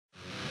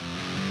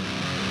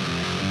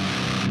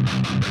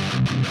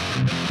So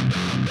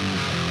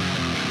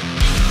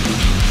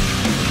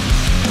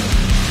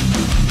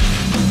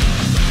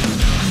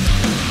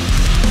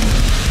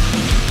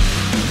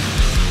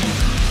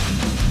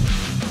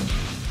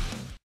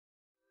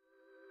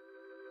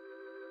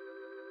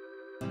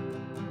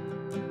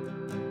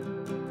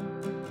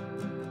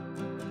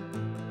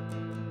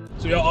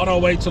we are on our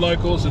way to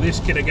Locals with this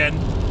kid again.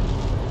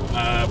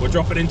 We're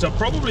dropping into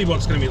probably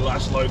what's going to be the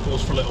last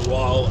Locals for a little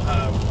while.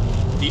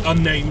 The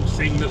unnamed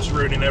thing that's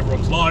ruining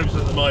everyone's lives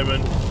at the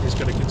moment is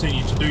going to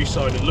continue to do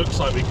so, and it looks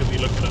like we could be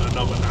looking at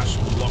another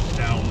national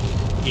lockdown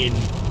in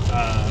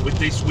with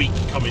this week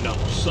coming up.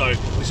 So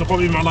this will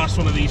probably be my last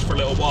one of these for a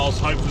little while,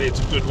 so hopefully it's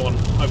a good one.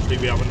 Hopefully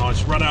we have a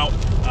nice run out.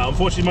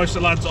 Unfortunately most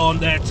of the lads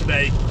aren't there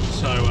today,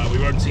 so we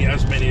won't see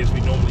as many as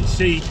we normally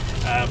see,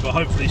 but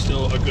hopefully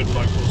still a good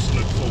Locals to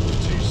look forward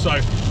to. So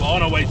we're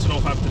on our way to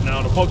Northampton now,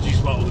 and apologies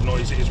about all the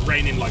noise. It is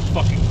raining like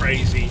fucking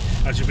crazy,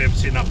 as you'll be able to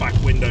see in that back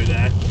window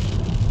there.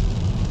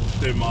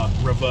 Doing my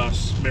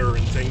reverse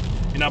mirroring thing.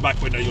 In our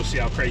back window you'll see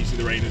how crazy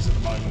the rain is at the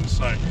moment.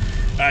 So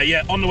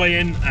yeah, on the way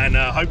in, and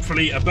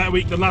hopefully a better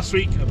week than last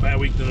week, a better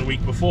week than the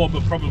week before,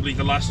 but probably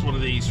the last one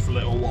of these for a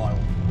little while.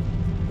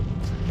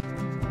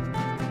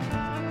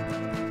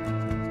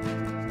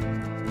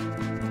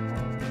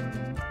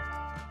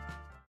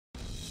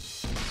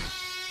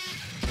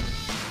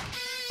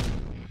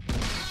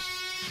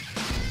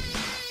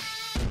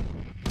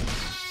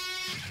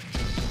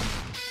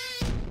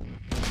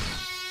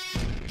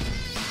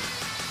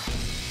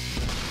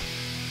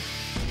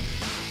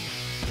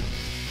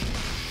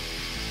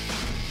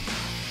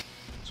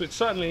 So it's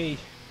certainly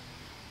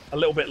a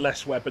little bit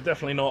less wet, but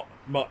definitely not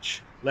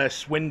much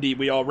less windy.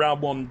 We are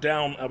round one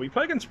down. We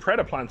play against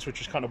Predator Plants,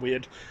 which is kind of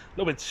weird, a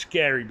little bit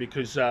scary,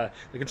 because they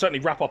can certainly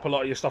wrap up a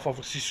lot of your stuff,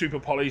 obviously super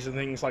polys and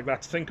things like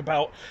that to think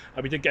about.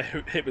 We did get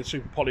hit with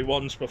super poly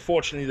once, but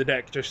fortunately the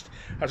deck just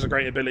has a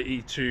great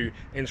ability to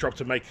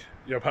interrupt and make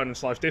your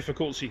opponent's life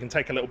difficult, so you can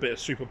take a little bit of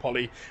super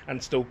poly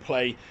and still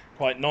play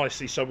quite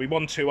nicely. So we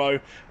won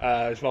 2-0.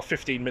 It's about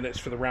 15 minutes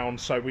for the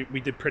round, so we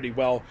did pretty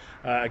well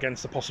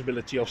against the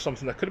possibility of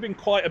something that could have been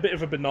quite a bit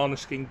of a banana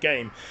skin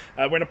game.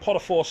 We're in a pot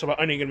of 4, so we're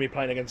only going to be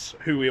playing against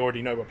who we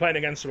already know we're playing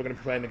against. So we're going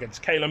to be playing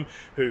against Calum,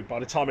 who by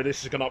the time of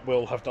this is gone up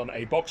will have done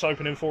a box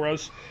opening for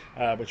us,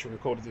 which we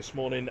recorded this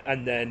morning,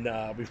 and then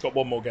we've got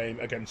one more game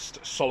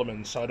against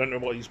Solomon. So I don't know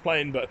what he's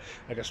playing, but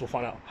I guess we'll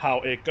find out how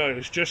it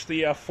goes. Just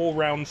the 4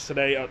 rounds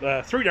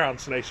today, 3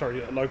 rounds today,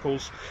 sorry, at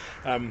Locals.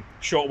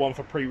 Short one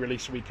for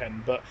pre-release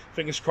weekend, but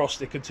fingers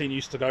crossed it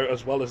continues to go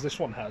as well as this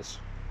one has.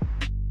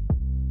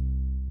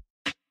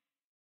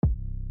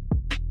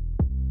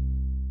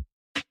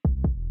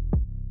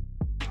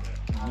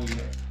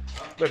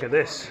 Look at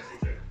this.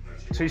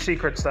 2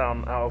 secrets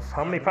down out of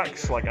how many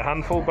packs? Like a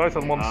handful, both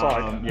on one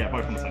side? Yeah,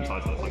 both on the same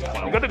side, so it's like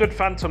 12. You got a good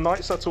Phantom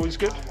Knights, that's always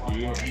good.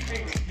 Yeah.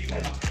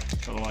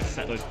 Gotta like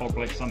set those fog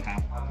blips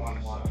somehow.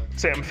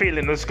 See, I'm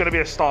feeling there's going to be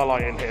a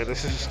Starlight in here.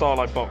 This is a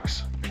Starlight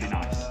box. Pretty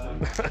nice.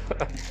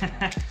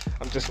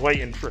 I'm just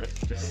waiting for it.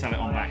 Just sell it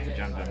on back to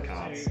jam them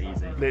cards,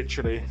 easy.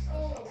 Literally.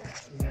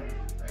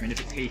 I mean,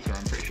 if it's Peter,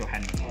 I'm pretty sure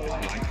Henry will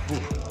be like,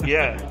 oof.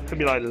 Yeah, could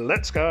be like,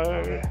 let's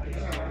go.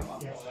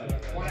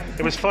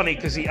 It was funny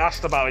because he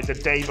asked about it the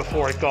day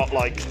before it got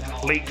like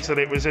leaked that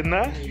it was in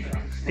there.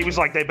 He was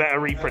like, they better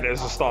reprint it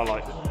as a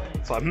Starlight.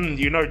 It's like,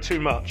 you know too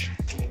much.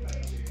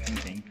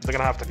 They're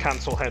gonna have to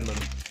cancel Henman.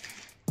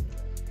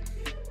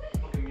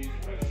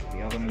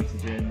 The other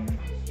mutagen,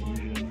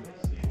 fusion.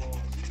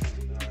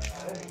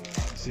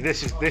 See,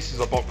 this is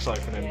a box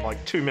opening,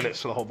 like 2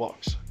 minutes for the whole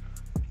box.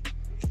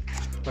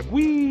 Like,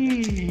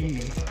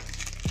 wee.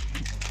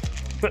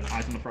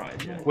 Eyes on the prize,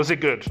 yeah. Was it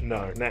good?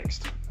 No.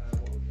 Next.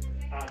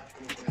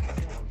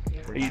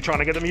 Are you trying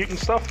to get the mutant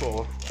stuff,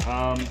 or?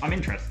 I'm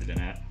interested in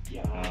it.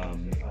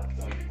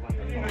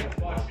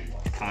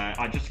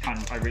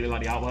 I really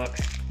like the artwork.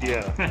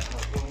 Yeah.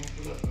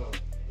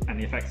 And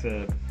the effects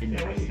are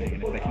interesting,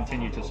 and if they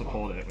continue to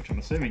support it, which I'm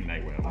assuming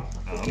they will.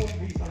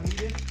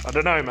 I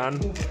don't know,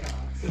 man.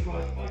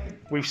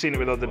 We've seen it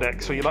with other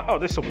decks, so you're like, oh,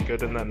 this will be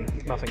good, and then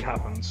nothing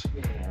happens.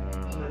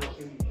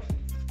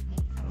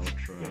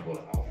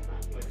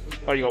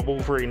 Oh, you got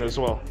Wolverine as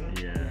well.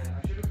 Yeah.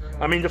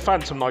 I mean, the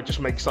Phantom Knight just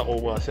makes that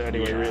all worth it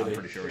anyway, Yeah, really. I'm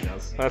pretty sure he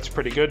does. That's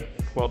pretty good.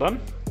 Well done.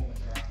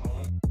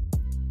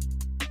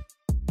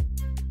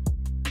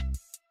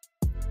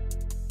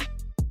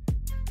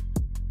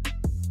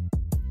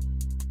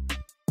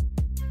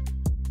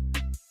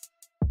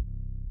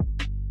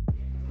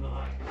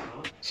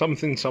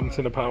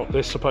 Something about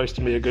this supposed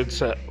to be a good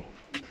set.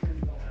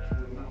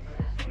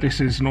 This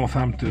is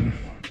Northampton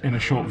in a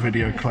short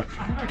video clip.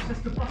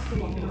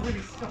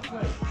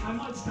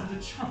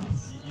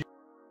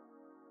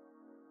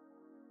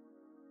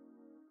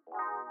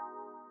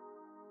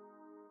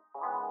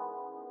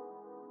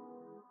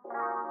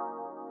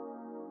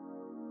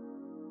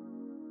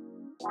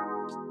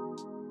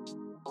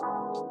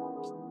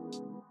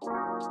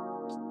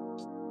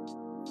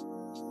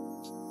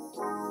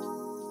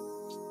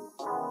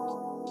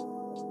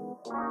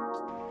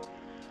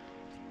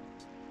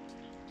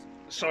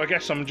 So I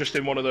guess I'm just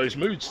in one of those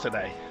moods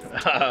today.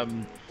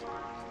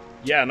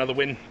 Yeah, another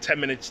win. 10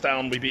 minutes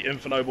down, we beat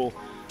Infonoble.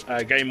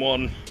 Game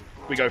 1,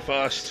 we go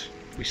first.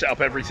 We set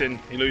up everything,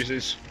 he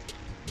loses.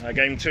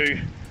 Game 2,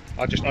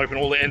 I just open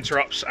all the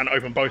interrupts and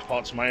open both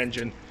parts of my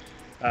engine.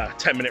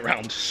 10-minute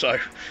round, so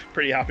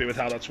pretty happy with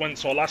how that's went.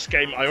 So our last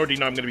game, I already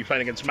know I'm going to be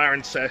playing against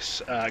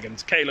Manascrew,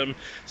 against Calum,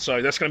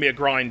 so that's going to be a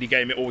grindy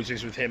game. It always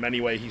is with him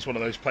anyway. He's one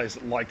of those players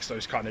that likes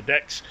those kind of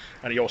decks,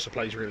 and he also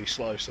plays really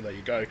slow, so there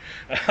you go.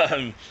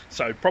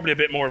 So probably a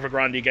bit more of a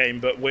grindy game,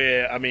 but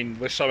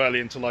we're so early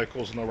into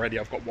locals, and already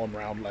I've got 1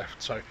 round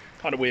left, so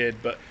kind of weird,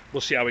 but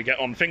we'll see how we get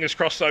on. Fingers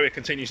crossed though, it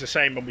continues the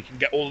same, and we can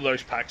get all of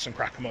those packs and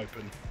crack them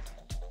open.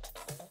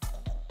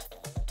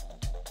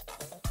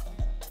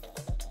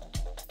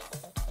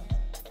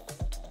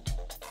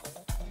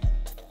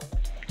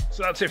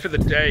 So that's it for the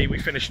day. We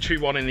finished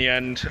 2-1 in the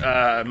end.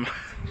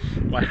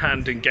 My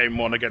hand in game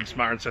 1 against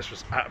Manascrew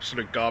was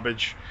absolute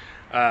garbage.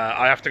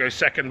 I have to go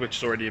second, which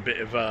is already a bit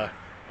of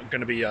going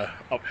to be a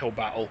uphill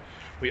battle.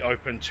 We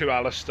opened 2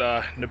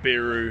 Alistair,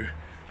 Nibiru,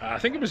 I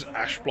think it was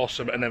Ash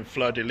Blossom, and then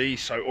Fleur de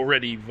Lis, so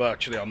already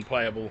virtually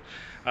unplayable.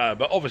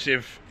 But obviously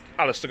if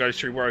Alistair goes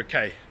through, we're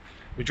okay.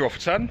 We draw for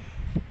turn.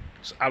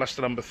 It's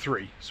Alistair number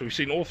 3. So we've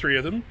seen all 3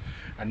 of them,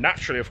 and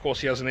naturally, of course,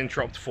 he has an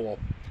interrupt for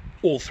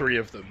all 3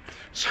 of them.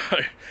 So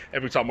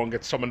every time one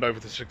gets summoned over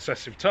the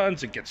successive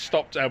turns, it gets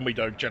stopped and we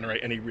don't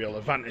generate any real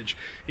advantage.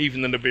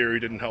 Even the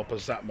Nibiru didn't help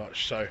us that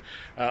much. So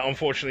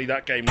unfortunately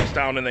that game was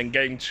down, and then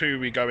game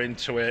 2 we go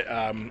into it.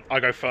 I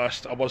go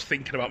first. I was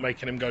thinking about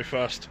making him go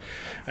first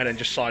and then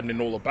just siding in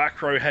all the back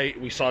row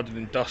hate. We sided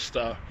in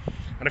Duster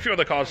and a few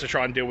other cards to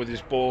try and deal with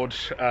his board.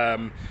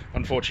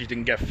 Unfortunately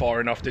didn't get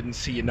far enough, didn't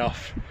see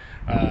enough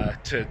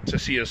to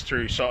see us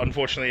through, so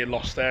unfortunately it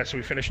lost there. So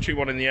we finished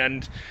 2-1 in the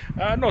end.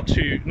 Not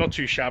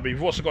too shabby.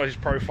 We've also got his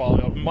profile.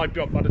 It might be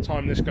up by the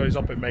time this goes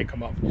up. It may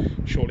come up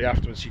shortly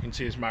afterwards. You can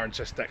see his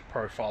Manascrew deck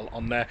profile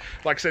on there.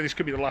 Like I said, this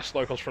could be the last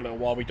locals for a little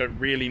while. We don't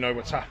really know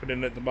what's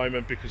happening at the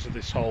moment because of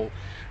this whole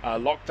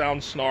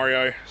lockdown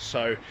scenario.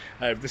 So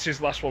if this is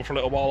the last one for a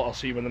little while, I'll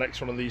see you when the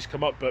next one of these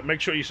come up. But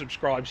make sure you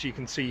subscribe so you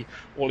can see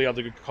all the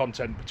other good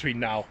content between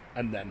now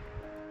and then.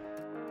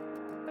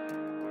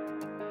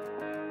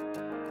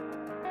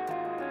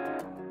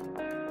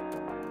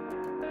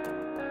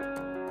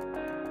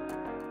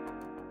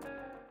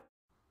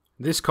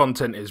 This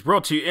content is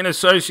brought to you in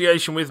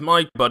association with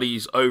my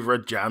buddies over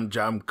at Jam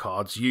Jam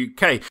Cards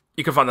UK.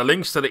 You can find the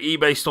links to the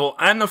eBay store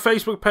and the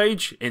Facebook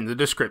page in the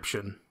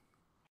description.